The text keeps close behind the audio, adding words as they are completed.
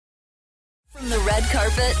From the red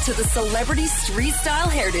carpet to the celebrity street style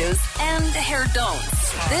hairdos and hair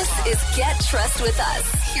don'ts. This is Get Trust with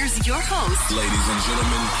Us. Here's your host, ladies and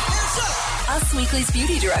gentlemen, Us Weekly's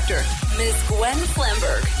beauty director, Ms. Gwen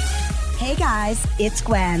Flamberg. Hey guys, it's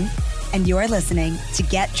Gwen, and you're listening to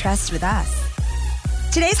Get Trust with Us.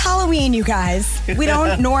 Today's Halloween, you guys. We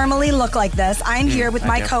don't normally look like this. I'm here with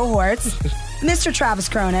my cohorts, Mr. Travis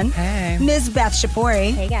Cronin, hey, Ms. Beth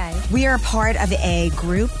Shapori. Hey guys. We are part of a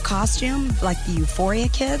group costume, like the Euphoria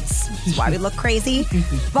kids. That's why we look crazy.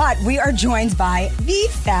 But we are joined by the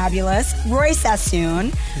fabulous Rori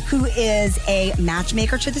Sassoon, who is a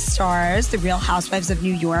matchmaker to the stars, the Real Housewives of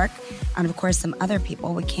New York, and of course some other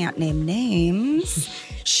people we can't name names.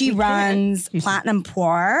 She runs Platinum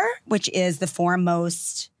Pour, which is the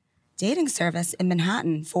foremost dating service in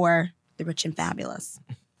Manhattan for the rich and fabulous.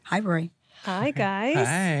 Hi, Rori. Hi, guys.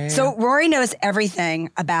 Hi. So Rori knows everything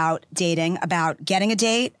about dating, about getting a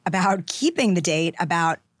date, about keeping the date,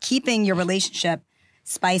 about keeping your relationship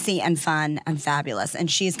spicy and fun and fabulous. And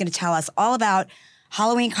she's going to tell us all about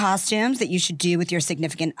Halloween costumes that you should do with your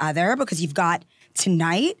significant other, because you've got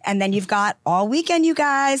tonight and then you've got all weekend, you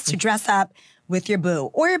guys, to dress up with your boo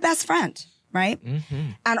or your best friend, right?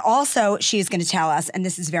 Mm-hmm. And also she's going to tell us, and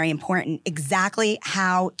this is very important, exactly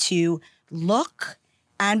how to look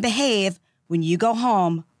and behave when you go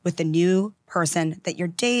home with the new person that you're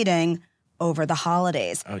dating over the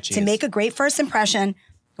holidays. To make a great first impression,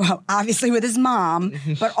 well, obviously with his mom,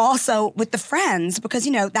 but also with the friends, because,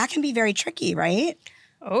 you know, that can be very tricky, right?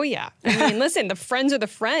 Oh, yeah. I mean, listen, the friends are the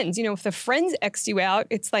friends. You know, if the friends X you out,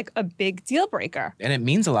 it's like a big deal breaker. And it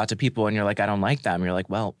means a lot to people when you're like, I don't like them. You're like,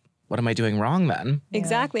 well, what am I doing wrong then?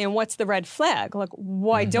 Exactly. And what's the red flag? Like,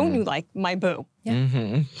 why don't you like my boo? Yeah.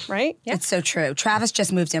 Mm-hmm. Right? Yeah. It's so true. Travis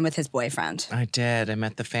just moved in with his boyfriend. I did. I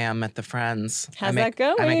met the fam, met the friends. How's that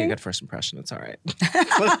going? I make a good first impression. It's all right.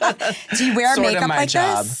 Do you wear sort makeup of my like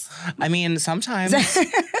job. this? I mean, sometimes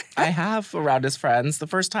I have around his friends. The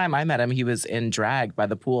first time I met him, he was in drag by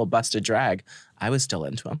the pool, busted drag. I was still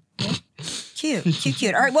into him.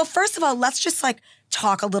 Cute. All right. Well, first of all, let's just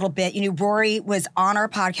talk a little bit. You know, Rori was on our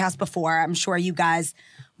podcast before. I'm sure you guys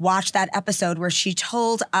watched that episode where she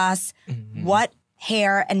told us what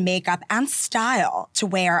hair and makeup and style to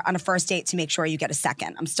wear on a first date to make sure you get a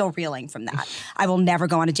second. I'm still reeling from that. I will never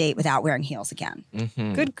go on a date without wearing heels again.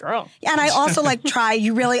 Mm-hmm. Good girl. Yeah, and I also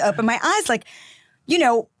you really opened my eyes. You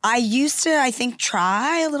know, I used to, I think,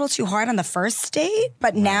 try a little too hard on the first date,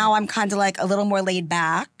 but now I'm kind of a little more laid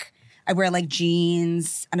back. I wear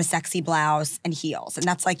jeans and a sexy blouse and heels. And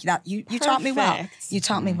that's that. You taught me well. You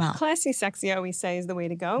taught me well. Classy sexy, I always say, is the way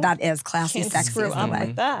to go. That is classy Can't sexy screw is the up way.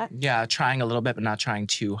 with that. Yeah, trying a little bit, but not trying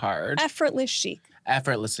too hard. Effortless chic.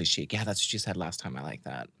 Effortlessly chic. Yeah, that's what she said last time. I like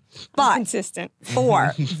that. But consistent.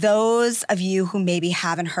 For those of you who maybe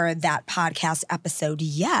haven't heard that podcast episode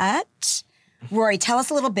yet, Rori, tell us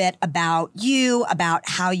a little bit about you, about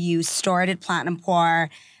how you started Platinum Pour,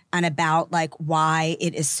 and about why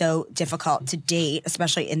it is so difficult to date,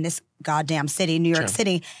 especially in this goddamn city, New York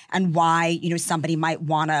City, and why, somebody might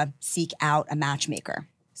want to seek out a matchmaker.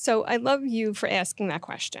 So I love you for asking that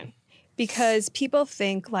question, because people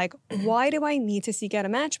think why do I need to seek out a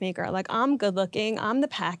matchmaker? I'm good looking, I'm the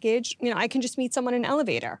package, I can just meet someone in an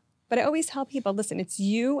elevator. But I always tell people, listen, it's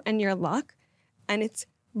you and your luck, and it's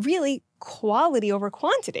really quality over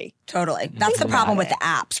quantity. Totally. That's the problem with the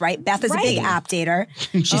apps, right? Beth is a big app dater.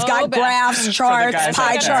 She's got Beth. graphs, charts,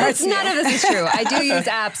 pie charts. None of this is true. I do use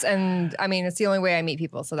apps, and I mean, it's the only way I meet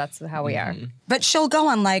people, so that's how we are. But she'll go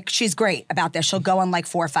on she's great about this. She'll go on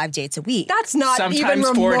 4 or 5 dates a week. That's not Sometimes even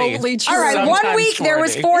 40. remotely true. All right, Sometimes 1 week there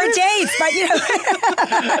was 4 40. dates, but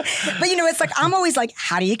it's I'm always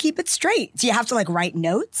how do you keep it straight? Do you have to write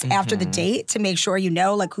notes after the date to make sure you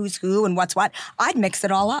know who's who and what's what? I'd mix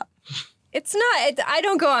it all up. It's not. I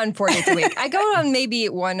don't go on 4 dates a week. I go on maybe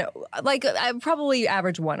one. I probably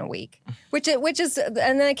average one a week, which is, and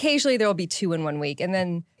then occasionally there will be 2 in 1 week, and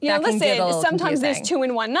then that can get a little sometimes confusing. there's 2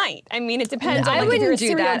 in 1 night. I mean, it depends. I on if you're wouldn't a do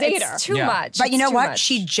serial that. dater. It's too much. But you know It's too what? much.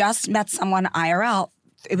 She just met someone IRL.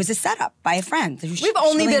 It was a setup by a friend. We've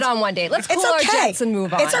only been on 1 date. Let's cool our jets and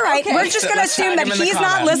move on. It's all right. Okay. We're just going to assume that Tag him in the he's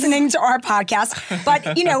not comments. listening to our podcast. But,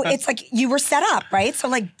 it's you were set up, right? So,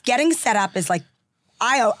 getting set up is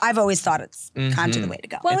I've always thought it's kind of the way to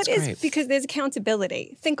go. Well, It's it is great. because there's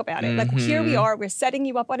accountability. Think about it. Here we are. We're setting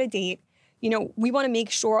you up on a date. We want to make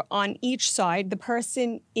sure on each side the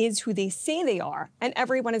person is who they say they are, and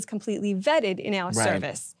everyone is completely vetted in our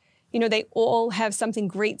service. They all have something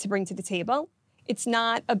great to bring to the table. It's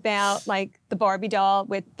not about the Barbie doll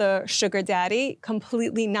with the sugar daddy,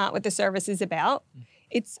 completely not what the service is about.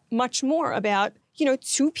 It's much more about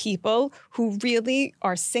two people who really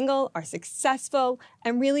are single, are successful,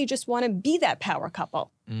 and really just want to be that power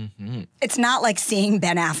couple. Mm-hmm. It's not like seeing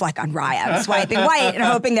Ben Affleck on Raya swiping right and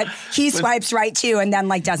hoping that he swipes right too and then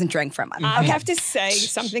like doesn't drink from him. I have to say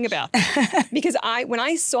something about that. Because when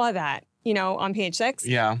I saw that, on page 6,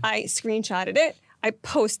 I screenshotted it. I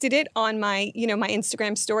posted it on my, my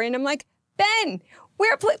Instagram story, and I'm like, Ben,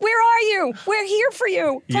 where are you? We're here for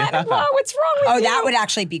you. Blah, blah, what's wrong with you? Oh, that would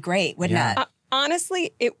actually be great, wouldn't it?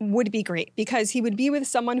 Honestly, it would be great because he would be with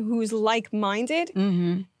someone who's like-minded.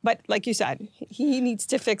 Mm-hmm. But like you said, he needs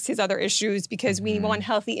to fix his other issues because we want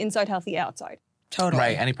healthy inside, healthy outside. Totally.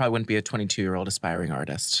 Right, and he probably wouldn't be a 22-year-old aspiring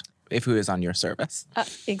artist if he was on your service.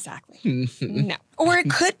 Exactly. No. Or it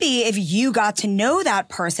could be if you got to know that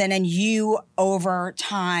person and you, over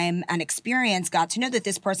time and experience, got to know that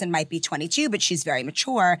this person might be 22, but she's very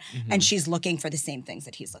mature and she's looking for the same things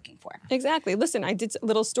that he's looking for. Exactly. Listen, I did a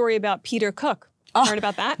little story about Peter Cook. Heard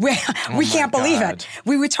about that? We can't believe it.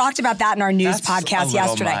 We talked about that in our news podcast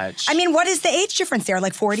yesterday. Much. I mean, what is the age difference there?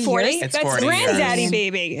 Like 40 years? That's 40 granddaddy, years.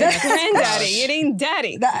 baby. That's granddaddy. It ain't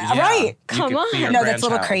daddy. Right. Come on. No, that's a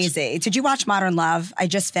little crazy. Did you watch Modern Love? I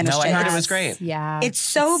just finished it. No, I heard it was great. Yeah. It's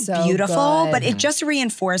so beautiful, but it just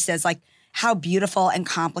reinforces like how beautiful and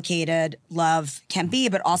complicated love can be,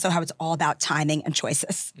 but also how it's all about timing and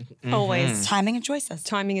choices. Always. Timing and choices.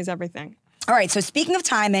 Timing is everything. All right, so speaking of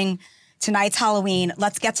timing, tonight's Halloween.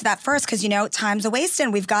 Let's get to that first because, time's a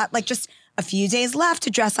wasting. We've got like just a few days left to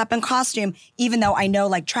dress up in costume, even though I know,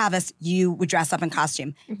 like Travis, you would dress up in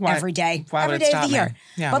costume every day. Why every would it day stop of the me? year.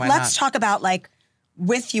 Yeah, but why let's not? talk about like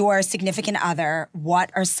with your significant other,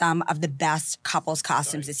 what are some of the best couples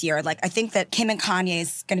costumes this year? Like I think that Kim and Kanye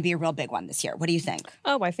is going to be a real big one this year. What do you think?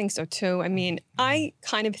 Oh, I think so too. I mean, I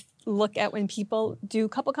kind of look at when people do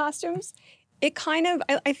couple costumes, it kind of,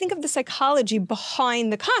 I think of the psychology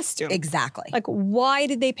behind the costume. Exactly. Like, why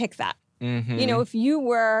did they pick that? Mm-hmm. If you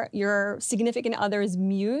were your significant other's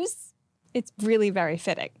muse, it's really very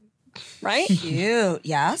fitting, right? Cute,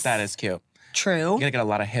 yes. That is cute. True. You're going to get a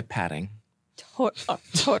lot of hip padding.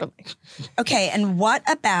 Totally. Okay, and what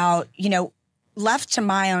about, left to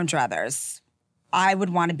my own druthers, I would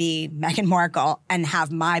want to be Meghan Markle and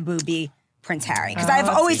have my boo be Prince Harry. Because I've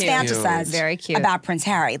always cute. fantasized Very cute. about Prince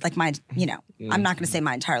Harry. Like I'm not going to say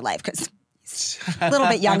my entire life because he's a little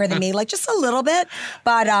bit younger than me, like just a little bit.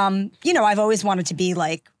 But, I've always wanted to be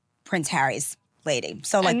like Prince Harry's lady.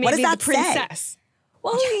 So like, And what does maybe that the princess. say?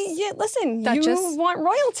 Well, yeah, listen, Duchess. you want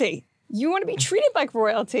royalty. You want to be treated like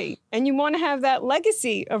royalty, and you want to have that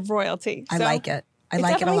legacy of royalty. I So like it. I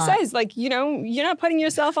like it a definitely lot. says, like, you're not putting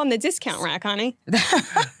yourself on the discount rack, honey.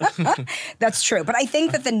 That's true. But I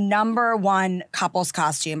think that the number one couples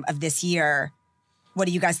costume of this year, what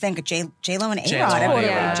do you guys think? J-Lo and A-Rod. Totally.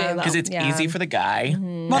 Yeah. J-Lo. Because it's Yeah. easy for the guy.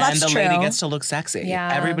 Well, that's and the true. lady gets to look sexy.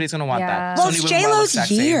 Yeah. Everybody's going to want Yeah. that. Well, Somebody it's would wanna look J-Lo's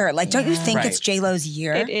sexy. year. Like, don't you think Right. it's J-Lo's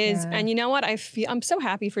year? It is. And you know what? I'm so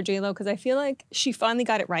happy for J-Lo because I feel like she finally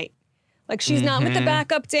got it right. Like, she's not with the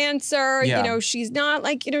backup dancer. Yeah. She's not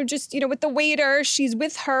like, just, with the waiter. She's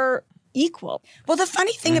with her equal. Well, the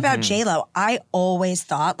funny thing about J-Lo, I always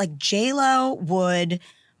thought like J-Lo would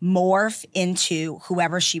morph into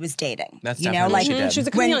whoever she was dating. That's you know, definitely like what she did. She was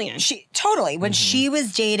a when chameleon. when she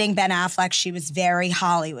was dating Ben Affleck, she was very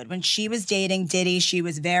Hollywood. When she was dating Diddy, she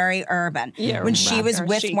was very urban. Yeah, when she was or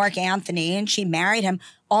with chic. Mark Anthony and she married him,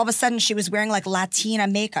 all of a sudden she was wearing like Latina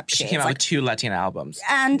makeup She shades. came out Like, with 2 Latina albums.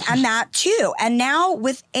 and that too. And now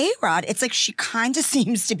with A-Rod, it's like she kind of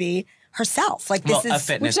seems to be herself. Like this Well, a is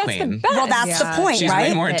fitness Which that's the queen. best. well, that's Yeah. the point, She's right?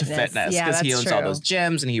 way more into Fitness. fitness Yeah, because he that's owns all true. those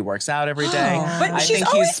gyms and he works out every day. But I she's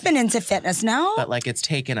think always he's, been into fitness, no? but like it's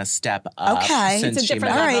taken a step up Okay. since It's a she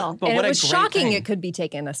different met. level. But and what it a was great shocking thing. it could be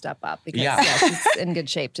taken a step up because Yeah. she's in good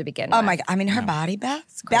shape to begin with. Oh my God. I mean, her body, Beth.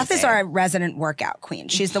 Beth is crazy. our resident workout queen.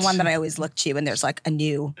 She's the one that I always look to when there's like a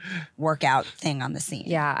new workout thing on the scene.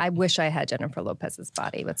 Yeah, I wish I had Jennifer Lopez's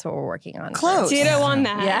body. That's what we're working on. Close. Ditto on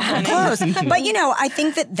that. Yeah. honey. Close. But I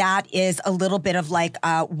think that is a little bit of like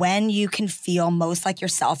when you can feel most like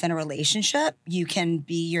yourself in a relationship, you can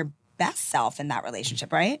be your best self in that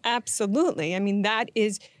relationship, right? Absolutely. I mean,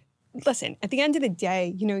 listen, at the end of the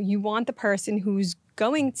day, you want the person who's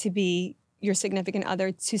going to be your significant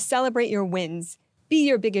other to celebrate your wins, be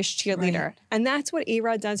your biggest cheerleader. Right. And that's what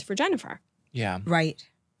A-Rod does for Jennifer. Yeah. Right.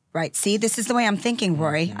 Right. See, this is the way I'm thinking,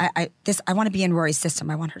 Rory. I want to be in Rory's system.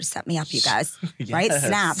 I want her to set me up, you guys. Right?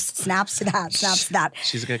 Yes. Snaps to that. Snaps to that.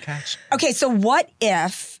 She's a good catch. Okay, so what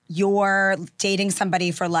if you're dating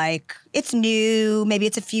somebody for like, it's new, maybe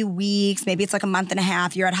it's a few weeks, maybe it's like a month and a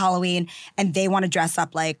half, you're at Halloween, and they want to dress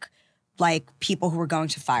up like people who are going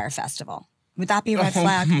to Fire Festival. Would that be a red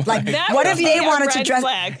flag? Like, That what would if be they a wanted red to dress?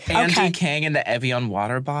 flag. Andy King in the Evian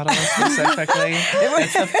water bottle specifically.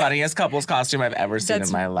 It's the funniest couple's costume I've ever seen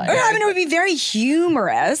in my life. I mean, it would be very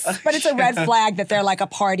humorous, but it's a red flag that they're like a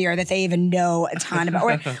partier that they even know a ton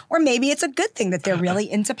about. Or maybe it's a good thing that they're really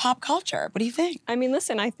into pop culture. What do you think? I mean,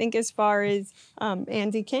 listen, I think as far as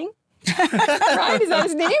Andy King, right? Is that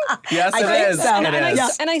his name? Yes, I it think is. so. It And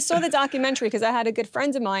is. I saw the documentary because I had a good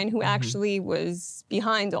friend of mine who actually was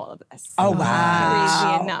behind all of this. Oh,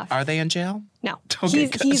 wow. Crazy enough. Are they in jail? No, Okay,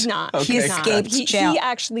 he's not. Okay, He He's not. escaped He jail. He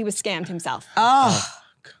actually was scammed himself. Oh,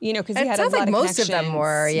 You know, because he It had sounds a lot like of most of them connections.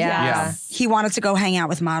 were, yeah. Yes. he wanted to go hang out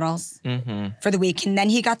with models for the week. And then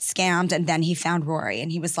he got scammed and then he found Rory.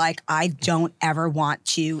 And he was like, I don't ever want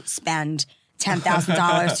to spend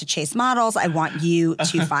 $10,000 to chase models. I want you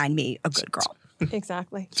to find me a good girl.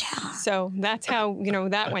 Exactly. Yeah. So that's how,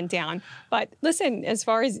 that went down. But listen, as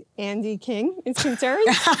far as Andy King is concerned,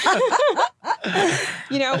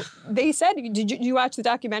 they said, did you watch the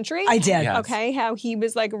documentary? I did. Yes. Okay, how he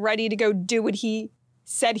was like ready to go do what he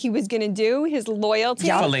said he was going to do, his loyalty.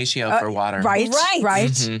 Fellatio for water. Right. Right.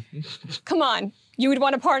 Right. Come on. You would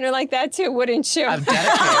want a partner like that too, wouldn't you? I'm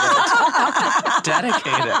dedicated.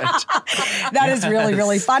 Dedicated. That is really,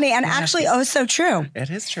 really funny. And actually, oh, so true. It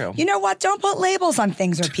is true. You know what? Don't put labels on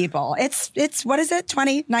things or people. It's what is it?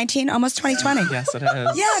 2019, almost 2020. Yes, it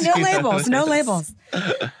is. Yeah, no labels, no labels.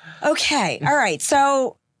 Okay, all right.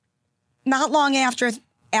 So not long after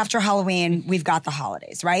Halloween, we've got the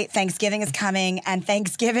holidays, right? Thanksgiving is coming, and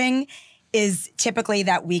Thanksgiving is typically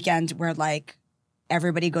that weekend where like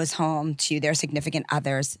everybody goes home to their significant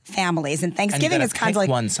others' families, and Thanksgiving gotta is kind of pick like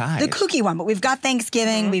one side. the kooky one. But we've got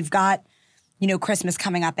Thanksgiving, we've got Christmas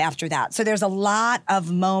coming up after that. So there's a lot of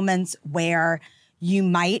moments where you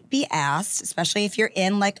might be asked, especially if you're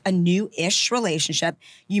in like a new-ish relationship,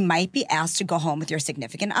 you might be asked to go home with your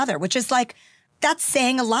significant other, which is like, that's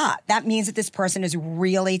saying a lot. That means that this person is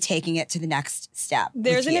really taking it to the next step.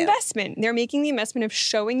 There's with an you. investment. They're making the investment of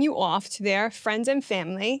showing you off to their friends and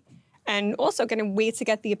family, and also going to wait to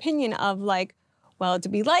get the opinion of like, well, do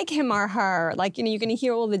we like him or her? Like, you're going to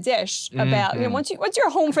hear all the dish about, once you're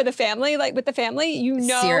home for the family, like with the family,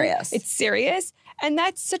 Serious. it's serious. And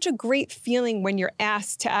that's such a great feeling when you're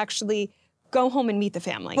asked to actually go home and meet the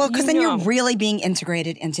family. Well, because then you're really being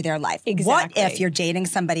integrated into their life. What Exactly. if you're dating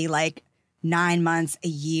somebody like 9 months, a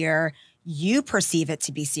year, you perceive it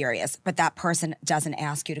to be serious, but that person doesn't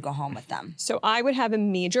ask you to go home with them? So I would have a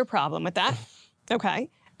major problem with that. Okay.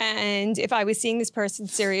 And if I was seeing this person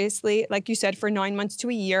seriously, like you said, for 9 months to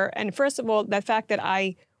a year, and first of all, the fact that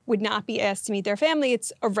I would not be asked to meet their family,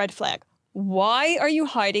 it's a red flag. Why are you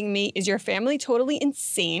hiding me? Is your family totally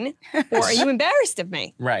insane? Or are you embarrassed of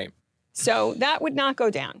me? Right. So that would not go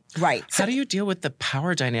down. Right. How do you deal with the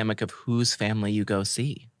power dynamic of whose family you go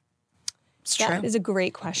see? It's true. That is a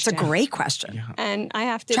great It's question. a great question. And I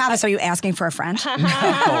have to... Travis, are you asking for a friend?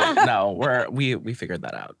 No, we figured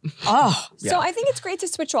that out. Oh, So I think it's great to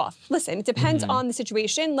switch off. Listen, it depends on the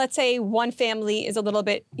situation. Let's say one family is a little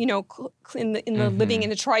bit, in the living in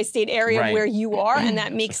the tri-state area Right. where you are, and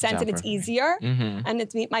that makes That's sense and it's tougher. easier, and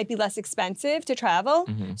it might be less expensive to travel.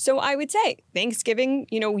 So I would say Thanksgiving,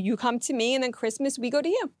 you come to me, and then Christmas we go to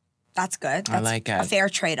you. that's good. I That's like a it. fair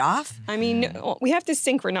trade-off. I mean, we have to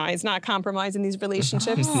synchronize, not compromise in these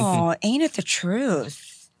relationships. Oh, ain't it the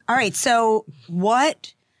truth? All right, so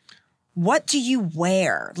what do you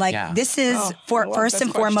wear? Like, Yeah. this is, Oh, for I love first this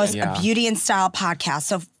and foremost, question. a Yeah. beauty and style podcast.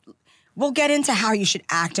 So we'll get into how you should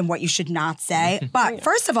act and what you should not say. But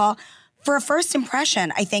first of all, for a first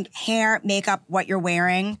impression, I think hair, makeup, what you're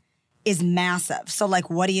wearing is massive. So, like,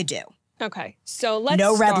 what do you do? Okay, so let's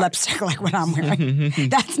No red start. lipstick like what I'm wearing.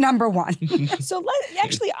 That's number one. So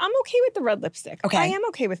actually, I'm okay with the red lipstick. Okay. I am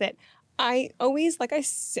okay with it. I always,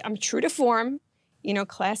 I'm true to form.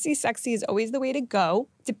 Classy, sexy is always the way to go.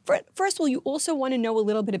 First of all, you also want to know a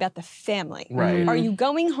little bit about the family. Right. Are you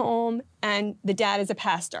going home and the dad is a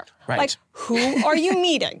pastor? Right. Like, who are you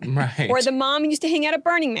meeting? Right. Or the mom used to hang out at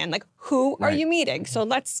Burning Man. Like, who are Right. you meeting? So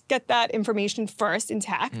let's get that information first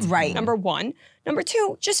intact. Right. Number one. Number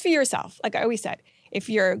two, just for yourself. Like I always said, if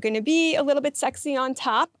you're going to be a little bit sexy on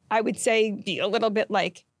top, I would say be a little bit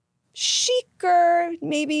like chicer,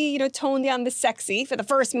 maybe, tone down the sexy for the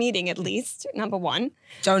first meeting at least, number one.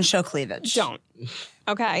 Don't show cleavage. Don't.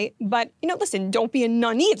 Okay? But, listen, don't be a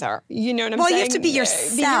nun either. You know what I'm Well, saying? you have to be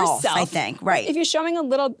yourself, I think. Right. If you're showing a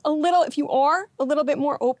little, if you are a little bit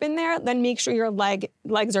more open there, then make sure your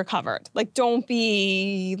legs are covered. Like, don't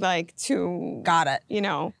be like too, Got it.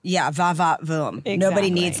 Yeah, va va voom. Nobody Exactly.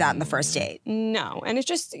 needs that in the first date. No. And it's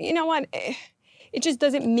just, you know what? it just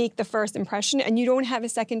doesn't make the first impression, and you don't have a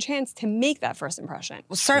second chance to make that first impression.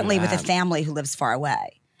 Well, certainly with a family who lives far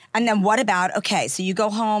away. And then what about, okay, so you go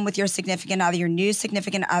home with your significant other, your new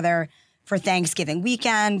significant other for Thanksgiving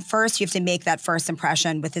weekend. First, you have to make that first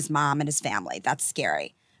impression with his mom and his family. That's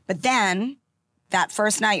scary. But then that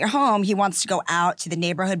first night you're home, he wants to go out to the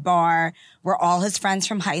neighborhood bar where all his friends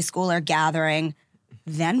from high school are gathering.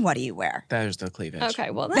 Then what do you wear? There's the cleavage. Okay,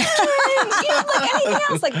 well, that's like anything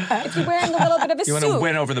else. Like if you're wearing a little bit of a You suit. want to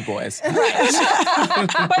win over the boys. Right.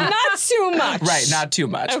 But not too much. Right, not too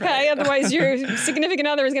much. Okay, right. Otherwise your significant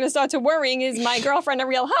other is going to start to worrying, is my girlfriend a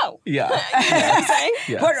real hoe? Yeah. You know what I'm saying?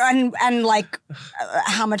 Yes. But, and like,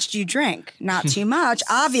 how much do you drink? Not too much,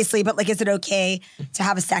 obviously, but like, is it okay to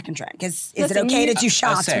have a second drink? Is it Listen, okay you- to do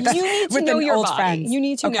shots six. with, You need to with know an your old body. friends? You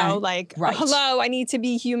need to Okay. know, like, Right. hello, I need to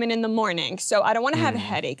be human in the morning. So I don't want to have a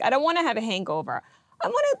headache. I don't want to have a hangover. I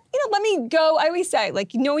want to, let me go. I always say,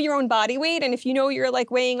 like, know your own body weight. And if you know you're like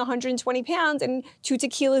weighing 120 pounds and 2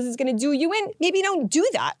 tequilas is going to do you in, maybe don't do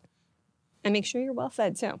that. And make sure you're well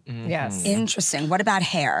fed too. Yes. Interesting. What about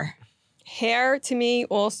hair? Hair, to me,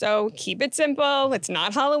 also keep it simple. It's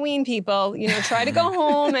not Halloween, people. Try to go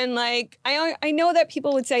home and like, I know that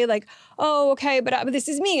people would say like, oh, okay, but this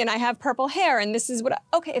is me and I have purple hair and this is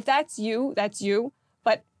okay, if that's you, that's you.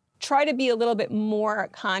 But try to be a little bit more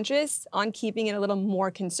conscious on keeping it a little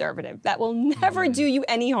more conservative. That will never do you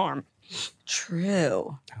any harm.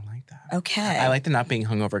 True. I like that. Okay. I like the not being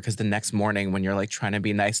hungover because the next morning when you're like trying to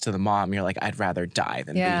be nice to the mom, you're like, I'd rather die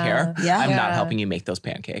than Yeah. be here. Yeah. I'm not Yeah. helping you make those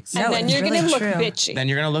pancakes. No, And then it's you're really going to look true. bitchy. Then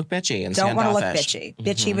you're going to look bitchy and Don't want to look standoffish. bitchy.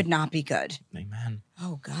 Bitchy would not be good. Amen.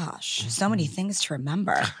 Oh gosh, so many things to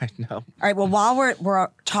remember. I know. All right, well, while we're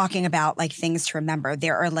talking about like things to remember,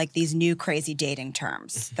 there are like these new crazy dating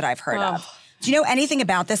terms that I've heard of. Do you know anything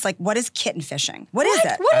about this? Like, what is kitten fishing? What is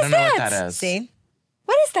it? What I is don't know that? what that is. See?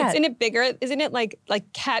 What is that? Isn't it bigger? Isn't it like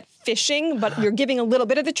cat fishing, but you're giving a little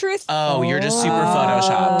bit of the truth? Oh, you're just super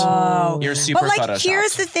photoshopped. You're super But like, photoshopped.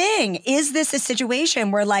 here's the thing: is this a situation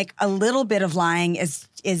where like a little bit of lying is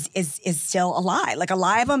still a lie? Like a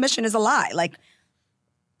lie of omission is a lie. Like,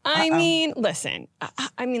 I mean, listen.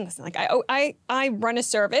 Like I run a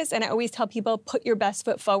service, and I always tell people put your best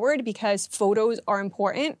foot forward because photos are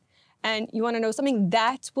important. And you want to know something?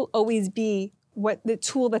 That will always be what the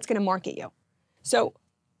tool that's going to market you. So,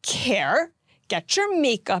 care. Get your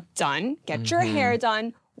makeup done. Get your hair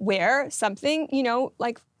done. Wear something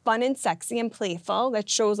like fun and sexy and playful that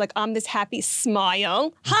shows like I'm this happy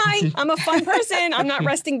smile. Hi, I'm a fun person. I'm not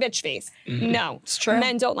resting bitch face. No, it's true.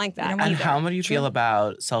 Men don't like that. And how do you feel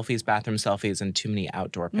about selfies, bathroom selfies, and too many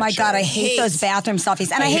outdoor pictures? my God, I hate those bathroom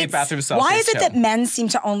selfies. And I I hate bathroom selfies, Why is it too. that men seem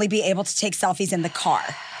to only be able to take selfies in the car?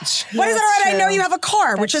 What is it? All right, I know you have a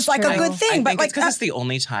car, which is like a good I thing, but think like it's because it's the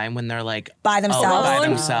only time when they're like by themselves. by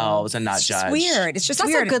themselves and not it's just judged. weird. It's just It's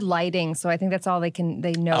also weird. good lighting, so I think that's all they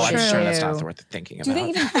know. Oh, I'm to sure that's do. not worth thinking about. Do they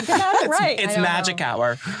even think about it? Right. It's I don't magic know.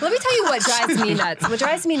 hour. Let me tell you what drives me nuts. What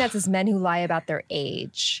drives me nuts is men who lie about their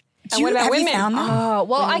age. And what about have you women? found that? Oh,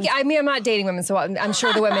 well, I mean, I'm not dating women, so I'm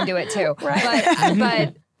sure the women do it too. Right.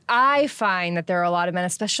 But I find that there are a lot of men,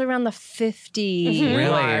 especially around the 50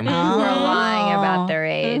 Really? mark, who are lying about their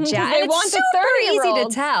age. Yeah, They and want it's the super easy to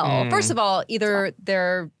 30-year-olds. tell. First of all, either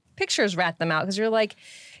their pictures rat them out because you're like,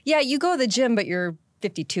 yeah, you go to the gym, but you're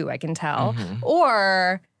 52, I can tell.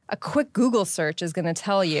 Or a quick Google search is going to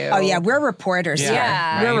tell you. Oh yeah, we're reporters. here.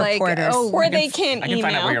 Yeah, We're like, reporters. oh, Or they can't I can email.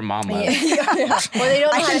 find out where your mom lives. Or they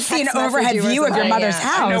don't know I how can to see an text message overhead you or view of your something, mother's yeah.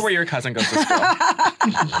 house. I know where your cousin goes to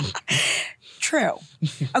school. True.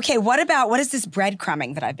 Okay, what is this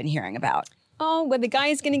breadcrumbing that I've been hearing about? Oh, well, the guy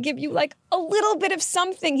is going to give you like a little bit of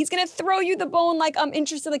something. He's going to throw you the bone like I'm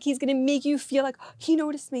interested. Like he's going to make you feel like he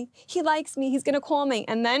noticed me. He likes me. He's going to call me.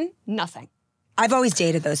 And then nothing. I've always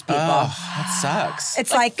dated those people. Oh, that sucks.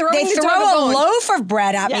 It's like throwing they the throw dog a a bone. loaf of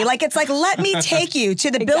bread at me. Yeah. Like it's like, let me take you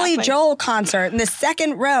to the Billy Exactly. Joel concert in the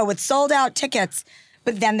second row with sold out tickets.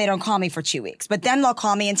 But then they don't call me for 2 weeks. But then they'll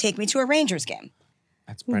call me and take me to a Rangers game.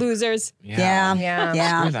 That's Losers. Yeah.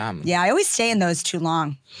 Yeah. Screw them. Yeah, I always stay in those too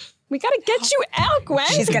long. We got to get you out, Gwen.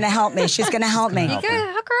 She's going to help me. She's going to help me. You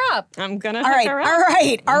gotta hook her up. I'm going to All right, her all out.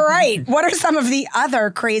 right, all right. What are some of the other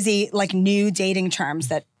crazy, like, new dating terms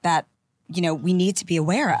that we need to be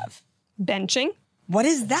aware of? Benching. What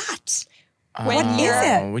is that? When What you're- is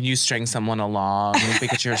it? When you string someone along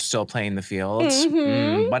because you're still playing the field.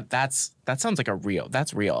 But that sounds like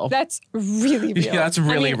that's real. That's really real. Yeah, that's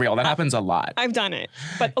really I mean, real. That happens a lot. I've done it,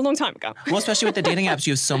 but a long time ago. Well, especially with the dating apps,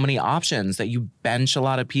 you have so many options that you bench a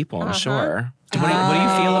lot of people, I'm sure. What do you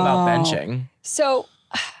feel about benching? So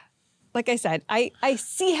like I said, I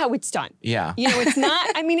see how it's done. Yeah. You know, it's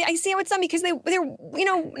not, I mean, I see how it's done because they're, you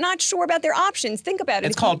know, not sure about their options. Think about it.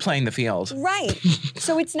 It's called playing the field. Right.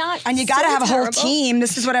 So it's not And you got to have a whole terrible. team.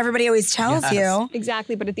 This is what everybody always tells you.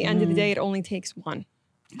 Exactly. But at the end of the day, it only takes one.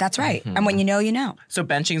 That's right. And when you know, you know. So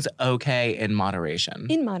benching's okay in moderation.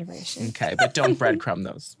 In moderation. Okay, but don't breadcrumb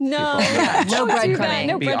those No. people. Yeah. No Don't do that. breadcrumbing.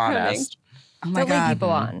 No Be breadcrumbing. honest. Oh my Don't lead God. people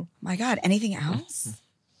on. My God. Anything else?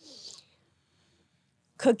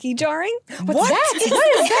 Cookie jarring? What is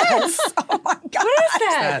that? Oh my God. What is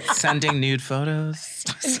that? Sending nude photos.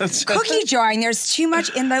 Cookie jarring. There's too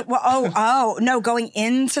much in the. Well, no, going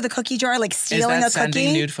into the cookie jar, like Is stealing that a cookie.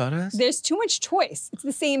 sending nude photos? There's too much choice. It's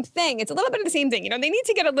the same thing. It's a little bit of the same thing. You know, they need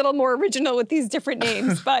to get a little more original with these different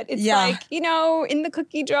names, but it's Yeah. like, you know, in the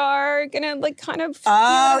cookie jar, gonna like kind of.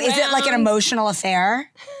 Oh, steal is it like an around. emotional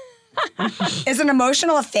affair? Is an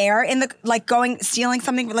emotional affair in the like stealing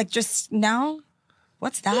something like just no?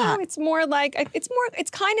 What's that? No, it's more like it's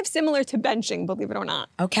kind of similar to benching, believe it or not.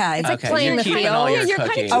 Okay. It's like playing you're the keeping field. all your You're kind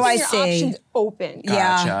of cookies. keeping I your see. options open. Yeah.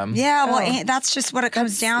 Gotcha. Yeah. Well, Oh. that's just what it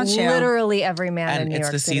comes down to. Literally every man in And New it's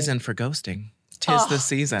York the City. season for ghosting. Tis the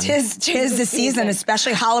season. Tis the season,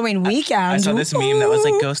 especially Halloween weekend. I saw this meme that was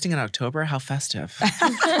like ghosting in October. How festive.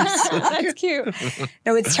 That's cute.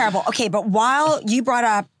 No, it's terrible. Okay, but while you brought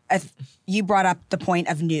up the point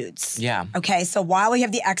of nudes. Yeah. Okay, so while we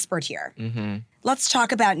have the expert here, let's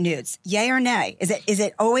talk about nudes. Yay or nay? Is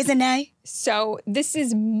it always a nay? So this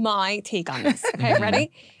is my take on this. Okay,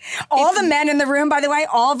 ready? All the men in the room, by the way,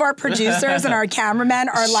 all of our producers and our cameramen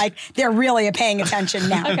are like, they're really paying attention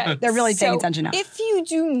now. Okay. They're really paying So attention now. If you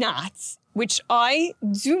do not, which I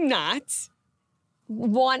do not,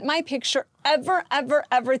 want my picture ever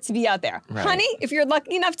to be out there. Right. Honey, if you're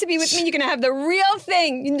lucky enough to be with me, you're going to have the real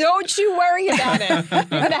thing. Don't you worry about it.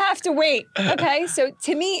 You're going to have to wait. Okay? So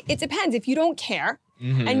to me, it depends. If you don't care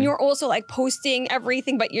and you're also like posting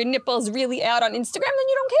everything, but your nipples really out on Instagram, then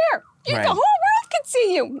you don't care. Right. The whole world can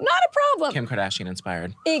see you. Not a problem. Kim Kardashian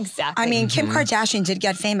inspired. Exactly. I mean, Kim Kardashian did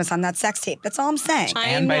get famous on that sex tape. That's all I'm saying.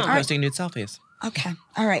 And by know. posting nude selfies. Okay.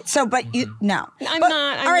 All right. So, but you, no. I'm But-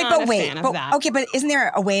 not- I'm all right, not but a wait. fan of but, that. Okay, but isn't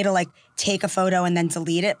there a way to like take a photo and then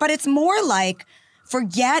delete it? But it's more like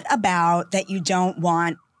forget about that you don't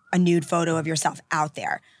want a nude photo of yourself out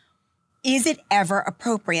there. Is it ever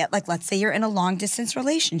appropriate? Like, let's say you're in a long distance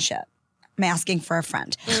relationship. I'm asking for a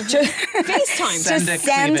friend. FaceTime. Send a Just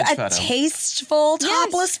send cleavage a photo. tasteful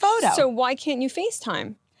topless photo. So why can't you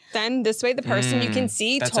FaceTime? Then this way the person you can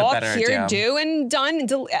see, that's a talk, better hear, idea. do, and done,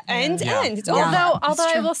 end. It's all Yeah. done. Although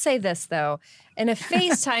I will say this though, in a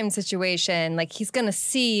FaceTime situation, like he's gonna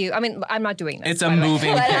see you. I mean, I'm not doing this. It's a by the way.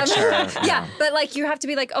 moving But, picture. yeah, but like you have to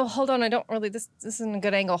be like, oh, hold on, I don't really. This isn't a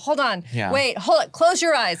good angle. Hold on. Yeah. Wait, hold it. Close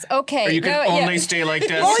your eyes. Okay. Or you can no, only yeah. stay like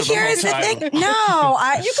this. well, for the here's whole the time. thing. No,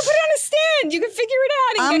 You can put it on a stand. You can figure it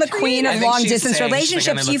out. And I'm the get queen creative. of think long she's distance saying she's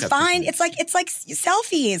relationships. gonna You look up find this. it's like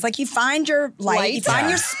selfies. Like you find your light, you find Yeah.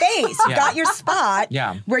 your space. You Yeah. got your spot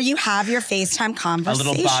Yeah. where you have your FaceTime A conversation.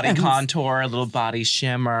 little body contour, a little body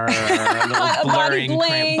shimmer, a little body blurring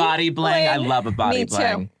bling. body bling. I love a body Me too.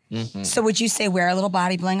 bling. So would you say wear a little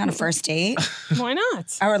body bling on a first date? Why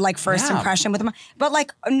not? Or like first Yeah. impression with them? But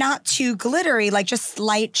like not too glittery, like just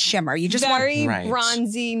slight shimmer. You just want Very Right.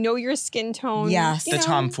 bronzy. Know your skin tone. Yes. you The know.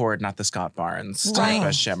 Tom Ford, not the Scott Barnes Right. type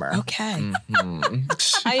of shimmer. okay.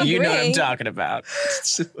 I You know what I'm agree. talking about.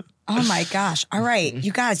 Oh my gosh. All right.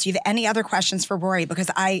 You guys, do you have any other questions for Rori? Because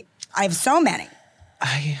I have so many.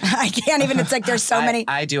 I can't even, it's like there's so many.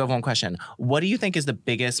 I do have one question. What do you think is the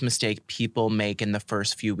biggest mistake people make in the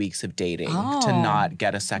first few weeks of dating to not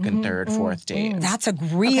get a second, third, fourth date? That's a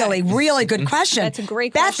really good question. That's a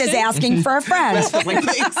great Beth is question. asking for a friend. Like,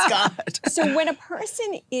 thanks God. So when a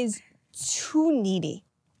person is too needy,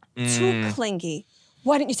 too clingy,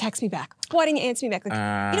 why didn't you text me back? Why didn't you answer me back?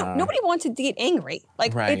 Like, you know, nobody wants to get angry.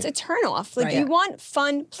 Like Right. it's a turnoff. Like Right. you want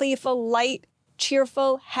fun, playful, light,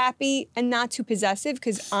 cheerful, happy, and not too possessive.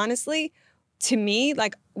 Because honestly, to me,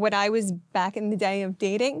 like what I was back in the day of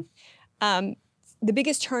dating, the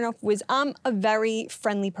biggest turnoff was I'm a very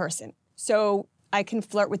friendly person. So I can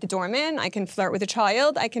flirt with the doorman, I can flirt with a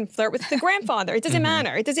child, I can flirt with the grandfather. It doesn't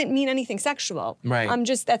matter. It doesn't mean anything sexual. Right.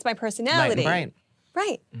 That's my personality. Right.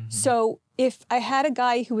 Right. So if I had a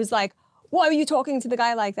guy who was like, why are you talking to the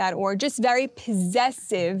guy like that? Or just very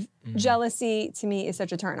possessive, jealousy to me is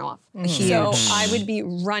such a turnoff. So I would be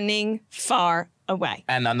running far away.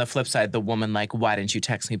 And on the flip side, the woman like, why didn't you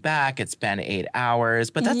text me back? It's been 8 hours.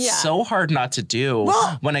 But that's Yeah. so hard not to do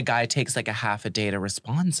when a guy takes like a half a day to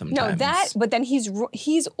respond sometimes. No, but then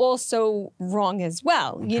he's also wrong as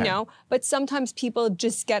well, you know? But sometimes people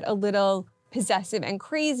just get a little possessive and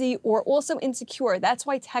crazy or also insecure. That's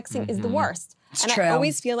why texting is the worst. It's and true. I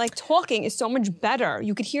always feel like talking is so much better.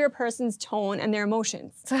 You could hear a person's tone and their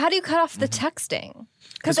emotions. So how do you cut off the texting?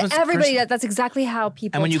 Because 'Cause everybody, that's exactly how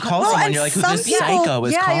people. And when you talk. call Well, someone, and you're like, who's some this people- psycho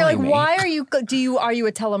is calling you're like, me? why are you? Are you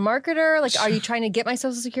a telemarketer? Like, are you trying to get my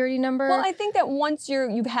social security number? Well, I think that once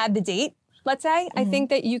you've had the date, let's say, I think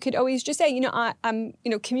that you could always just say,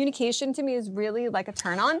 communication to me is really like a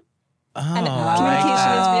turn on. And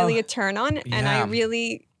communication is really a turn on. And I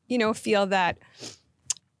really, feel that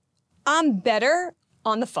I'm better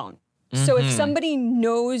on the phone. So if somebody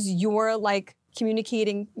knows your like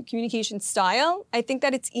communication style, I think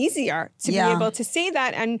that it's easier to be able to say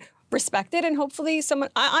that and respect it. And hopefully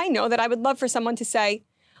I know that I would love for someone to say,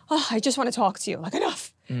 oh, I just want to talk to you, like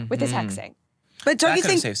enough with the texting. But don't That you could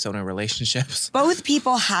think save so many relationships. both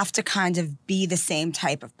people have to kind of be the same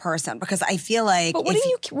type of person? Because I feel like But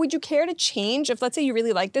would you care to change if, let's say, you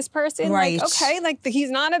really like this person? Right. Like, okay, like he's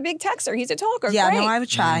not a big texter, he's a talker. yeah, Great. no, I would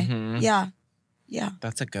try. Yeah.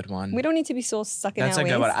 That's a good one. We don't need to be so stuck in That's our a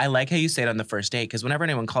good ways. one. I like how you say it on the first date because whenever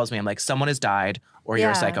anyone calls me, I'm like, someone has died or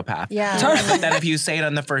you're a psychopath. Yeah. But then if you say it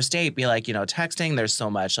on the first date, be like, texting, there's so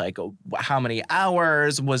much like, how many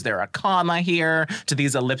hours? Was there a comma here? Do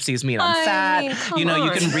these ellipses mean I'm fat? mean, come you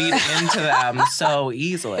on. can read into them so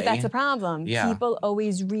easily. But that's the problem. Yeah. People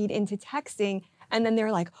always read into texting and then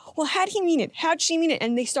they're like, well, how'd he mean it? How'd she mean it?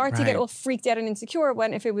 And they start to get Right. all freaked out and insecure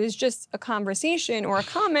when if it was just a conversation or a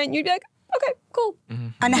comment, you'd be like, okay, cool.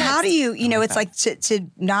 And how do you, it's like to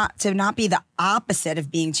not be the opposite of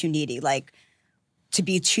being too needy, like to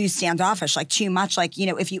be too standoffish, like too much, like,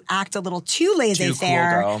 if you act a little too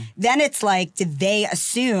laissez-faire, girl. then it's like, did they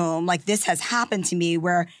assume, like this has happened to me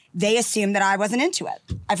where they assumed that I wasn't into it.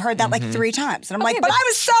 I've heard that like 3 times. And I'm like, but I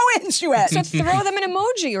was so into it. So throw them an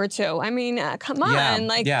emoji or two. I mean, come on. Yeah,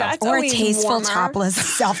 Like, yeah. that's Or a always tasteful warmer. topless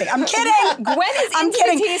selfie. I'm kidding. Gwen is I'm into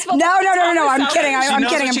kidding. the tasteful No. I'm topless kidding. selfie. I'm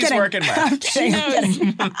knows kidding. what I'm she's kidding. working with. I'm kidding.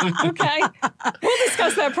 Okay. We'll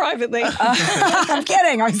discuss that privately. I'm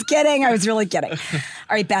kidding. I was kidding. I was really kidding.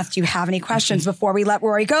 All right, Beth, do you have any questions before we let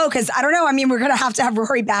Rori go? Because I don't know. I mean, we're going to have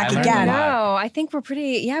Rori back I learned again. a lot. No, I think we're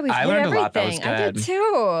pretty. Yeah, we've I hit learned a everything. lot. That was I did good.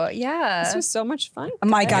 too. Yeah. This was so much fun. Oh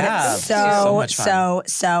my God, Yeah, it's so much fun.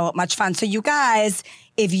 so much fun. So you guys,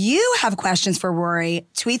 if you have questions for Rori,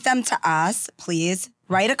 tweet them to us, please.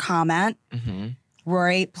 Write a comment.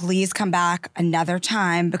 Rori, please come back another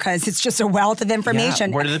time because it's just a wealth of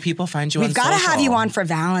information. Yeah. Where do the people find you We've on got to social? have you on for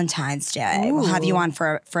Valentine's Day. We'll have you on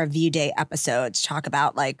for a View Day episode to talk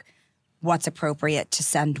about like what's appropriate to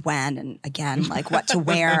send when, and again, like what to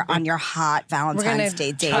wear on your hot Valentine's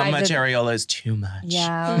Day date. How much areola is too much?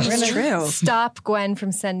 Yeah, we're It's gonna true. stop Gwen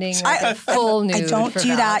from sending like, a full nude. I don't for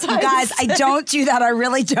do that. You Valentine's. guys, I don't do that. I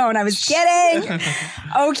really don't. I was kidding.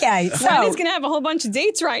 Okay, Gwen so is going to have a whole bunch of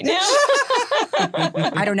dates right now.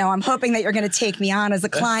 I don't know. I'm hoping that you're going to take me on as a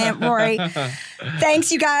client, Rori.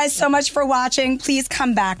 Thanks, you guys, so much for watching. Please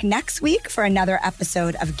come back next week for another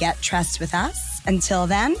episode of Get Dressed with Us. Until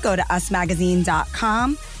then, go to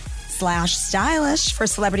usmagazine.com/stylish for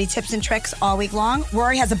celebrity tips and tricks all week long.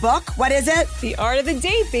 Rori has a book. What is it? The Art of the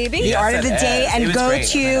Date, baby. The Art of the it Day. is. And It was go great.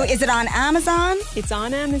 to, is it on Amazon? It's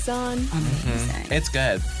on Amazon. Amazing. It's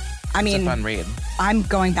good. I It's mean, a fun read. I'm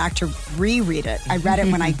going back to reread it. I read it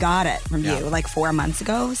when I got it from Yeah. you, like 4 months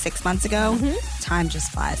ago, 6 months ago. Time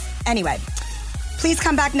just flies. Anyway, please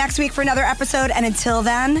come back next week for another episode. And until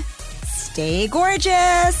then, stay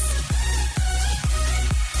gorgeous.